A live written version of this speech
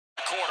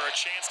quarter. A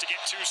chance to get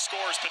 2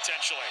 scores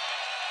potentially.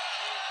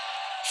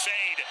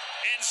 Fade,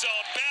 end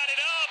zone, batted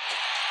up.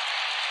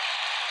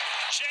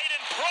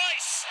 Jayden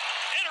Price,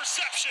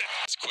 interception.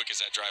 As quick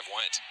as that drive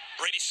went.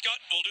 Brady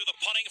Scott will do the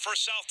punting for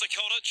South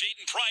Dakota.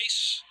 Jayden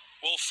Price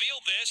will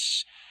field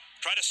this.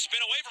 Try to spin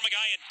away from a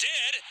guy and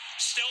did.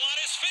 Still on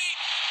his feet.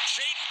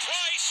 Jayden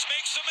Price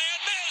makes a man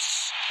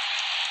miss.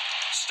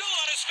 Still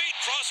on his feet,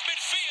 cross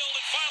midfield,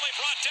 and finally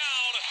brought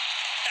down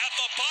at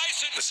the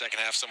Bison. The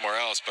second half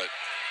somewhere else, but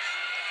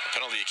a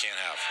penalty you can't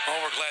have. Oh,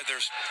 we're glad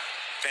there's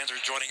fans are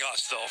joining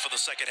us, though, for the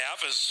second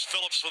half, as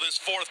Phillips with his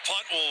 4th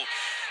punt will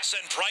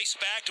send Price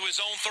back to his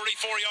own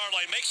 34-yard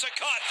line. Makes a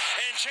cut,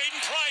 and Jayden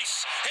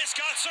Price has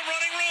got some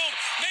running room.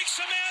 Makes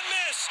a man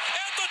miss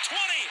at the 20,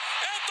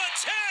 at the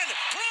 10.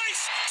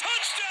 Price,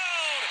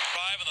 touchdown!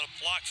 Drive and the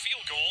blocked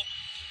field goal.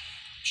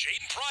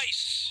 Jayden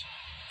Price,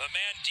 the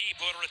man deep,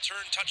 who had a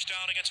return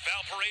touchdown against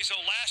Valparaiso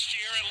last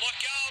year. And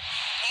look out,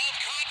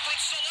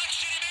 all-conference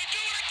selection. He may do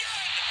it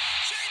again.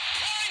 Jayden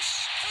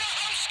Price for a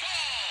house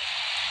call.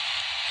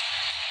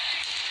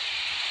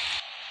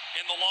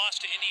 In the loss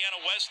to Indiana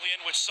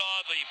Wesleyan, which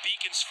saw the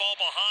Beacons fall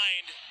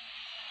behind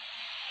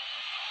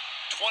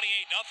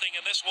 28-0,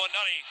 and this one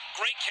not a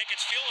great kick.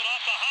 It's fielded off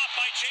the hop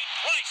by Jayden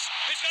Price.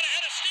 He's got a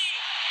head of steam.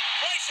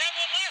 Price had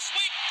one last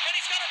week, and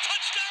he's got a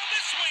touchdown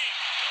this week.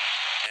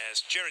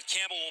 As Jared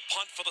Campbell will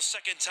punt for the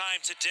 2nd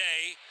time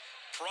today,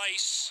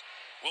 Price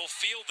will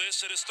field this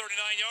at his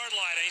 39-yard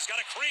line, and he's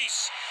got a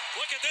crease.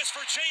 Look at this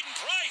for Jayden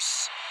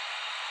Price.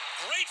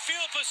 Great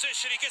field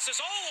position. He gets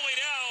this all the way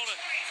down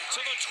to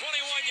the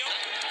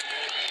 21-yard.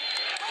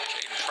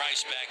 Jayden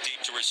Price back deep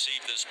to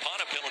receive this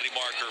punt. A penalty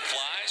marker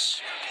flies.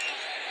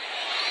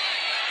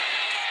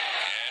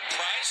 And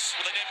Price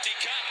with an empty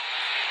cut.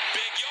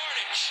 Big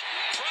yardage.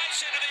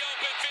 Price into the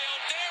open field.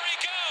 There he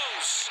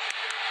goes.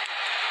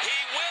 He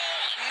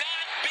will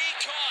not be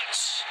caught.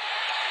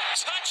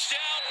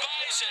 Touchdown,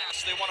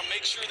 Bison. They want to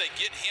make sure they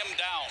get him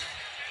down.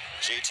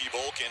 JT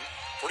Volkin,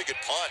 pretty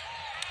good punt.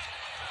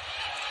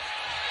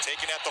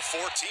 Taken at the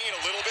 14,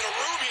 a little bit of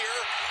room here.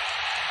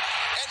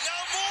 And now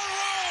more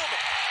room.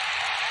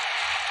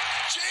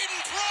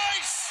 Jayden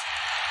Price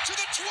to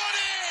the 20.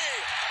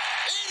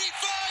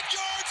 85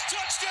 yards,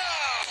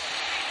 touchdown.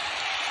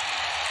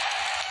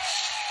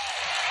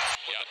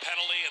 With a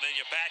penalty, and then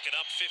you back it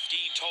up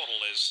 15 total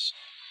is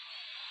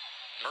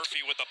Murphy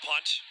with the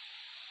punt.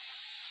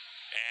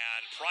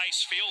 And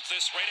Price fields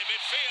this right in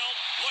midfield.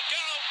 Look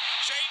out,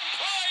 Jayden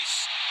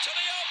Price to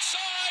the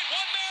outside.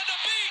 One man to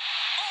beat.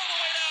 All the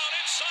way down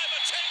inside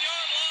the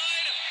 10-yard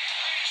line.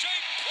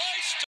 Jayden Price.